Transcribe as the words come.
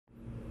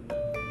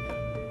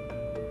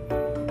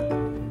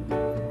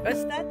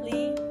What's that,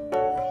 Lee?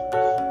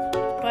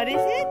 What is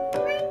it?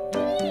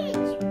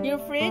 Your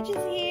fridge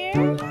is here?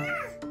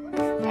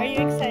 Are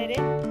you excited?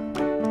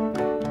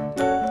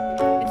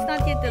 It's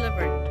not yet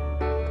delivered.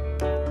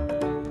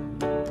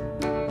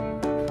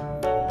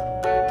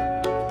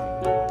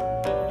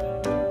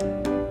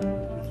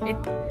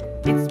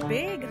 It's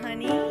big,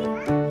 honey.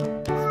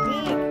 It's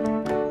big.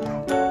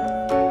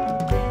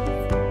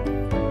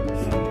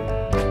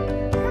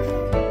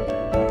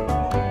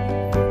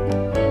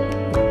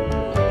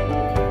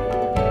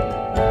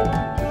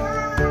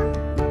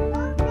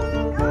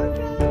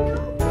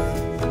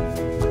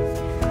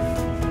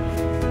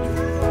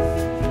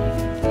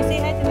 You say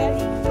hi to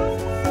Daddy.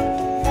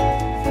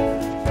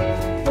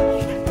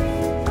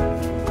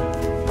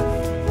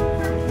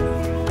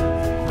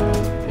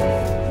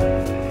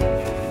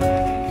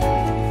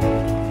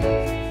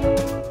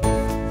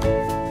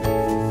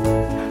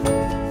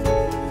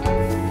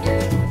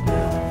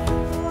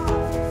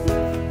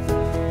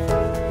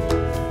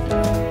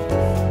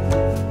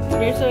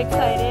 You're so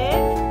excited?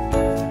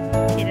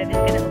 Okay, Daddy's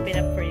gonna open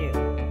up for you.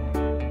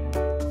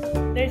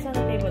 There's on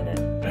the table then.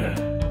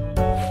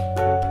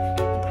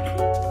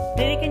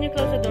 Daddy, can you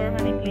close the door,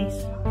 honey,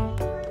 please?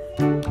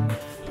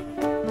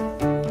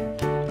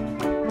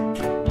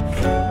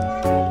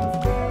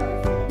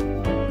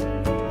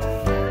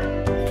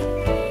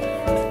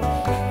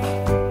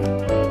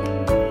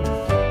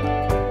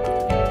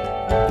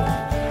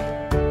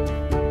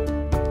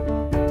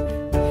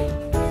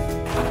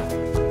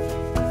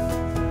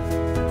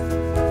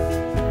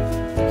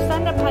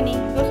 Stand up, honey.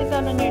 Go sit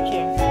down on your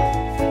chair.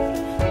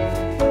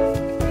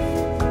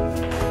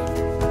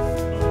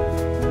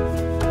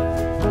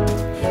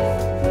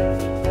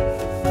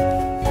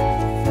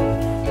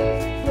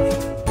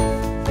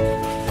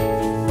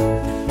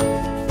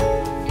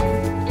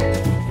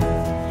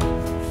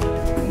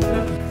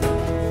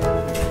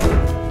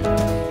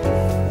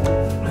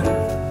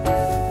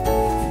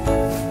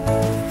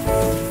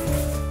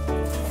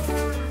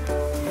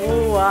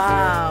 Oh,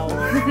 wow.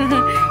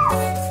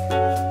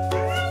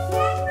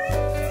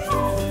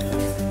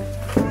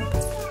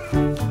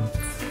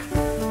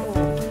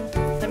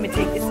 Let me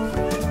take this.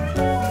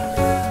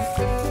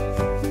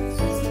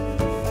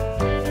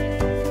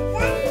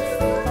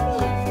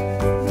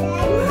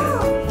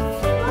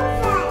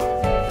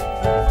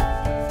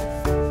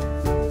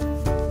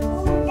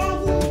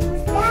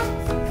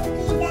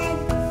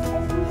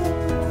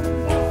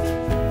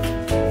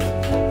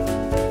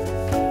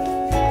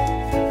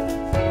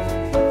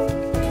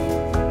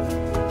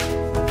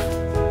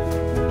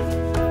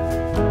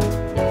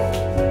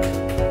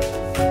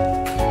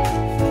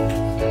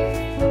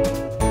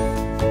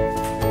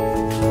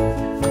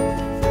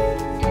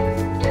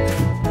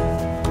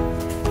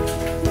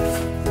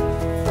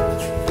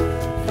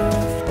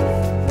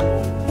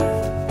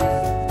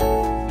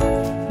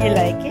 You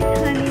like it,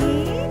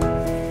 honey?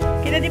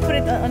 Can Daddy put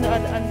it on the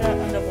wall?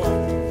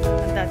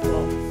 On that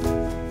wall.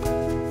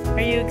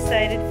 Are you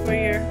excited for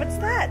your... What's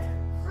that?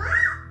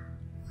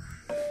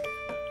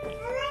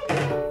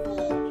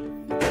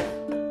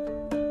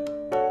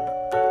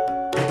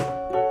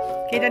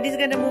 Okay, Daddy's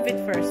gonna move it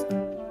first.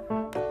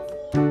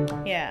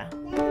 Yeah.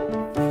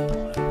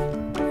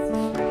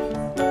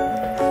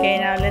 Okay,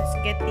 now let's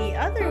get the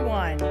other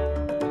one.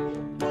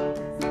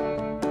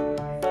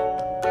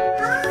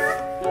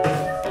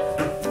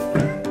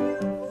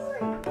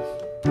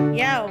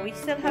 Yeah, we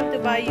still have to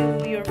buy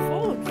you your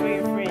food for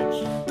your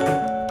fridge.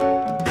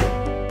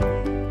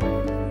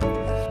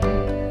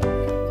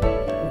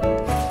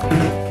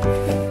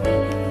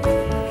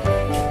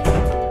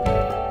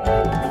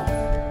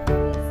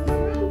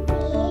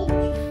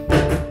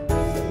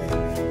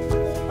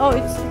 Oh,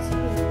 it's here.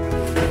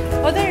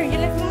 Oh, there, you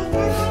left it.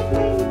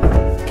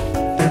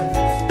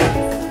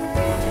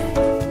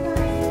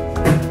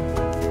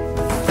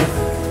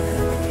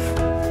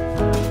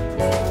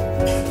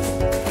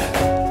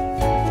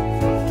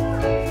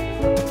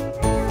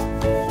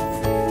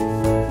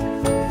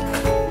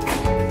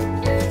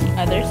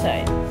 Other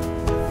side.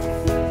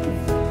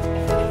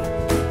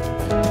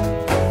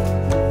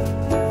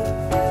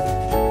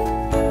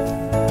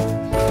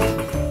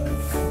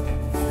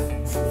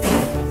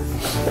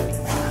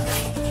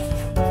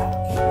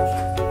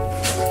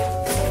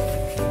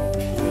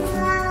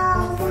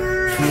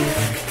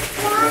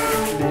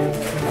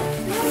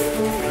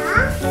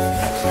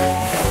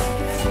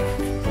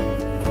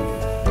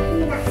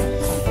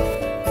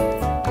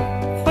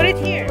 Put it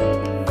here.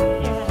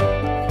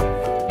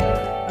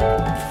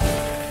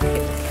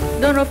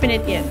 Don't open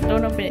it yet.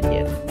 Don't open it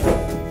yet.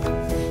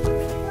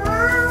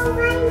 Wow,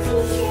 my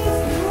fish is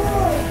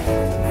good.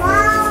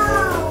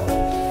 Wow.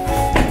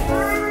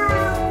 Wow,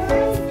 my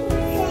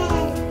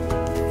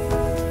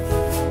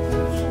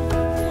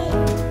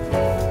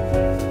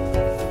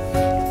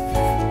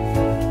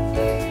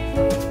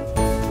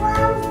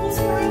Wow, this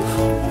one.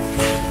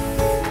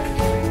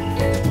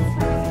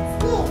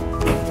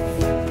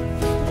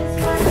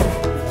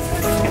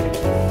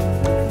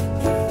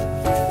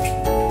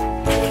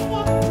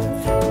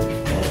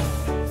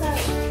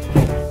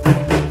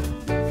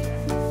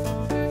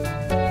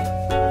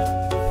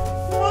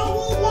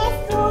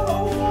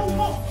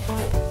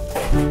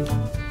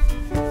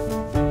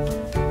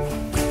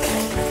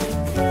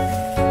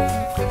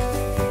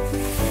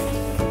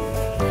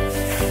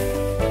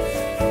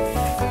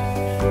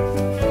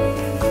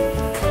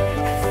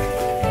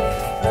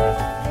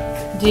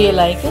 Do you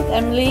like it,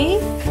 Emily?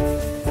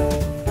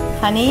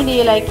 Honey, do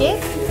you like it?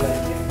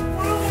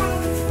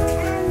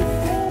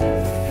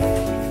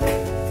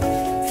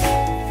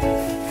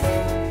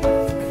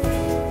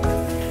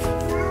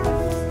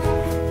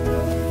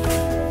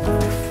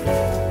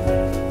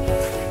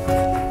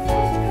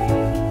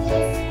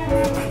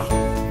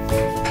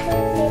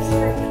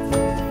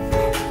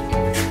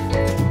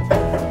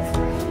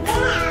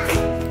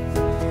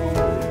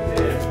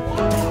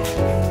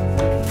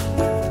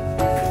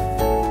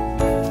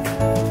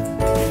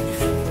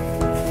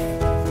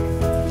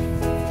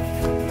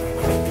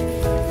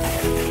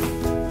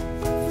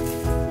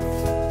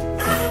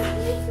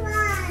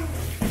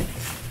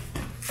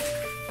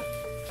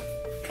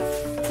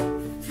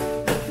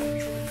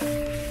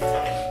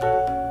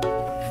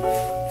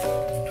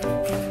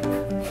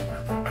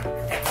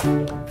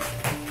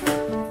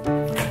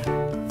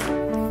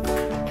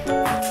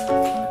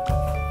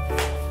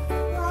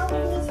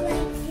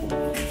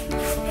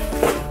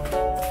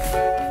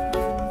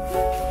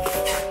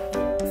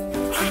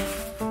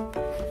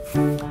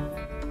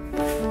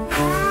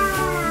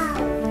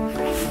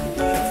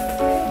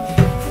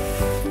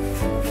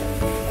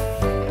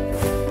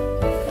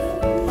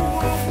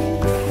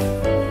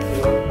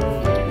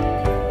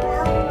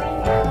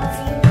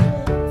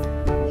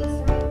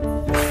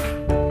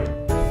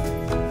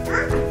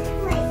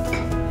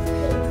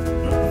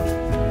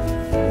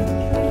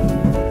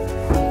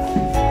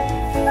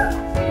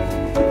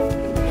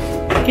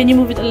 Can you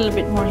move it a little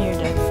bit more here,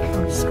 Dad?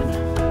 I'm just gonna.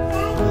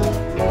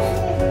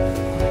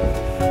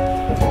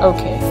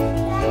 Okay.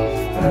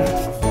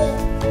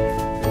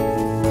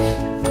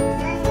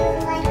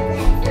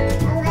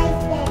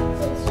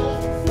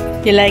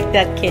 You like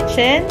that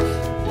kitchen?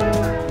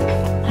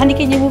 Honey,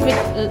 can you move it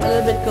a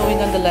little bit going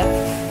on the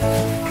left?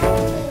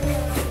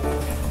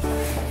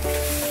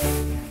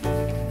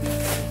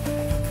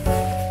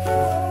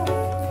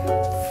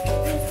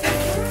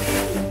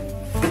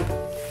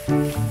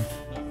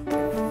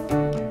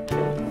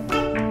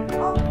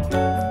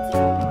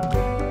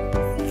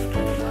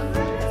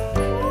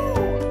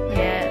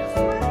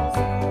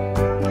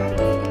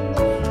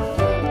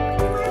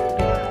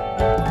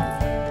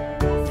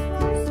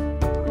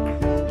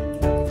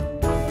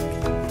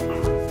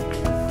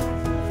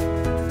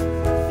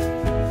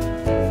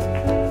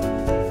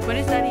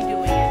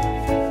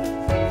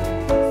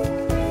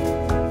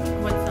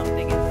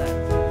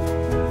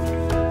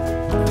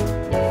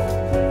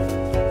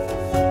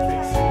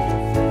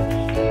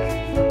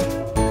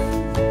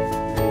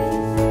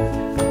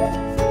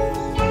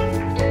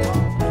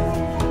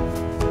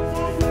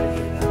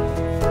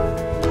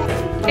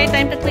 Okay,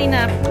 time to clean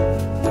up.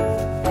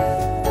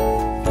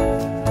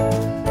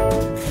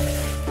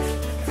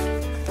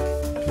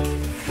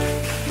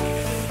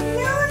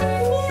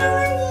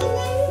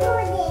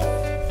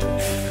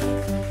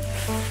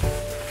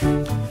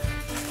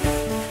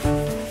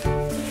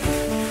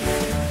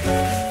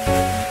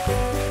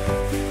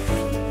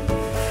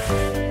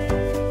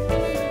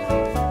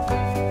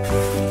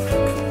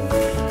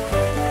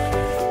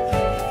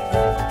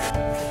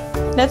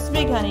 That's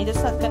big, honey.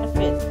 That's not gonna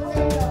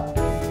fit.